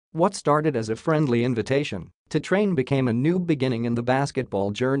What started as a friendly invitation to train became a new beginning in the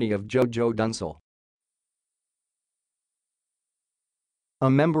basketball journey of Jojo Duncil. A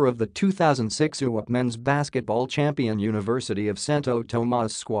member of the 2006 UAAP men's basketball champion University of Santo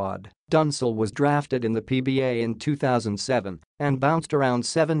Tomas squad, Duncil was drafted in the PBA in 2007 and bounced around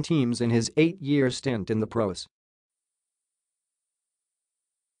 7 teams in his 8-year stint in the pros.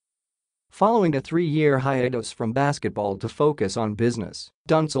 Following a 3-year hiatus from basketball to focus on business,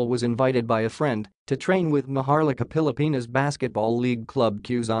 Duncil was invited by a friend to train with Maharlika Pilipinas Basketball League club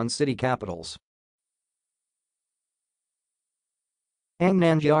Quezon City Capitals. Ang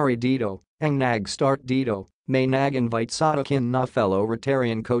nangyari dito, ang nag-start dito, may nag-invite sa akin na fellow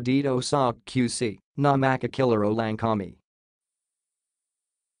Rotarian ko dito sa QC, na makikilaro lang kami.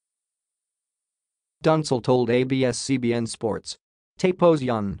 Duncil told ABS-CBN Sports. Tapos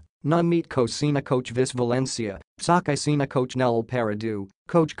yan, na-meet ko sina Coach Vis Valencia, tsaka sina Coach Nel Parado,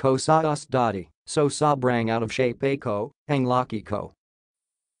 Coach ko sa dati, so sobrang out of shape ako, ang laki ko.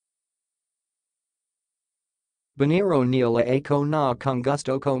 Biniro nila ako na kung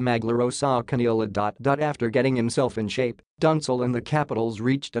gusto ko maglaro sa kanila. After getting himself in shape, Duncil and the Capitals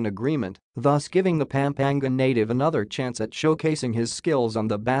reached an agreement, thus giving the Pampanga native another chance at showcasing his skills on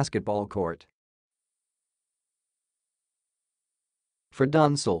the basketball court. For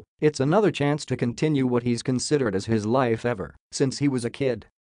Duncil, it's another chance to continue what he's considered as his life ever since he was a kid.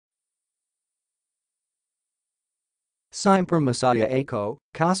 Simper masaya ako,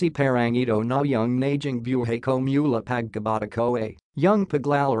 kasi parang ito na yung naging buhay ko mula pagkabata ko yung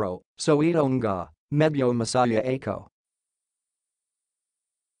paglalaro, so ito nga, medyo masaya ako.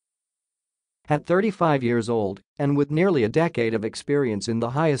 At 35 years old, and with nearly a decade of experience in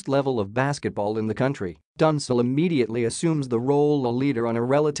the highest level of basketball in the country, Duncil immediately assumes the role of leader on a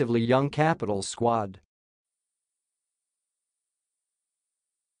relatively young Capitals squad.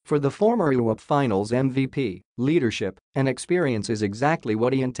 For the former UAAP Finals MVP, leadership and experience is exactly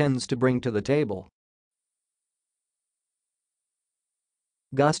what he intends to bring to the table.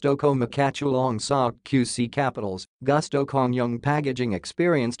 Gusto ko makatulong sa QC Capitals, gusto kong yung packaging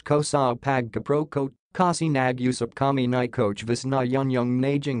experienced ko sa pagkapro ko, kasi nag-usap kami ni Coach Vis na yung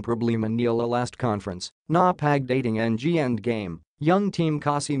naging problema nila last conference, na pagdating ng endgame, yung team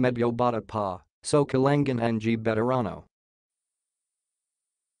kasi medyo bata pa, so kailangan ng veterano.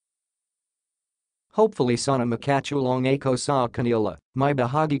 Hopefully sana makatulong ako sa kanila, may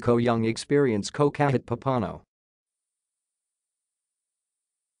bahagi ko yung experience ko kahit papano.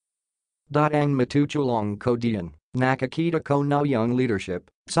 Ang matutulong ko diyan, nakakita ko na yung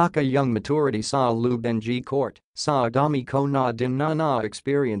leadership, saka yung maturity sa loob ng court, sa dami ko na din na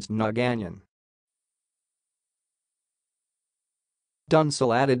experience na ganyan.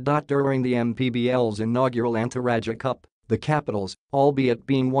 Duncil added that during the MPBL's inaugural Antaraja Cup, the Capitals, albeit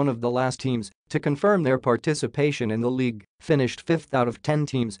being one of the last teams to confirm their participation in the league, finished 5th out of 10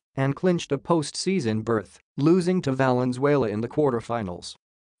 teams and clinched a postseason berth, losing to Valencia in the quarterfinals.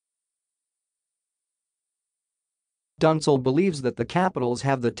 Duncil believes that the Capitals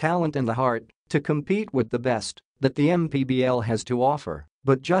have the talent and the heart to compete with the best that the MPBL has to offer,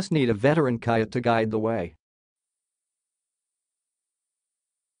 but just need a veteran kaya to guide the way.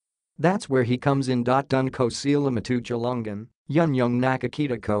 That's where he comes in. Dun ko sila matutulungan, yun yung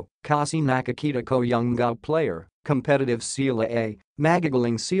nakakita ko, kasi nakakita ko yung player, competitive sila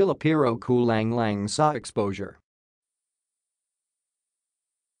magagaling sila pero kulang lang sa exposure.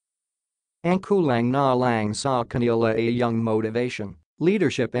 Ang kulang na lang sa kanila yung motivation,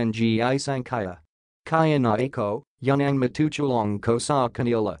 leadership and isang kaya. Kaya na ako, yun ang matutulong ko sa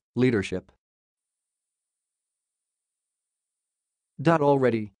kanila, leadership.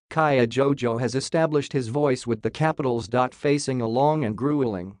 Already, Kaya Jojo has established his voice with the Capitals. Facing a long and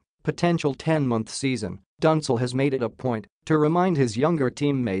grueling, potential 10-month season, Duncil has made it a point to remind his younger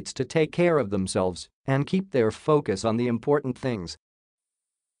teammates to take care of themselves and keep their focus on the important things.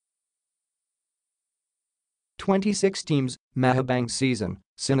 26 teams, mahabang season,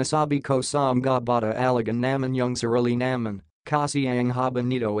 sinasabi ko sa mga bata alaga naman yung sarili naman, kasi ang haba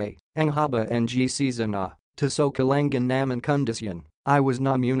nito ang haba ng season na, so kailangan naman kondisyon. I was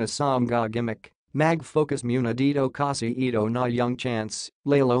na muna sa mga gimmick, mag-focus muna dito kasi ito na yung chance,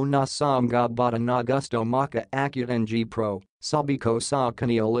 lalo na sa mga bata na gusto maka-akyat ng pro, sabi ko sa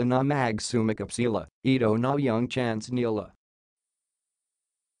kanila na mag-sumikap sila, ito na yung chance nila.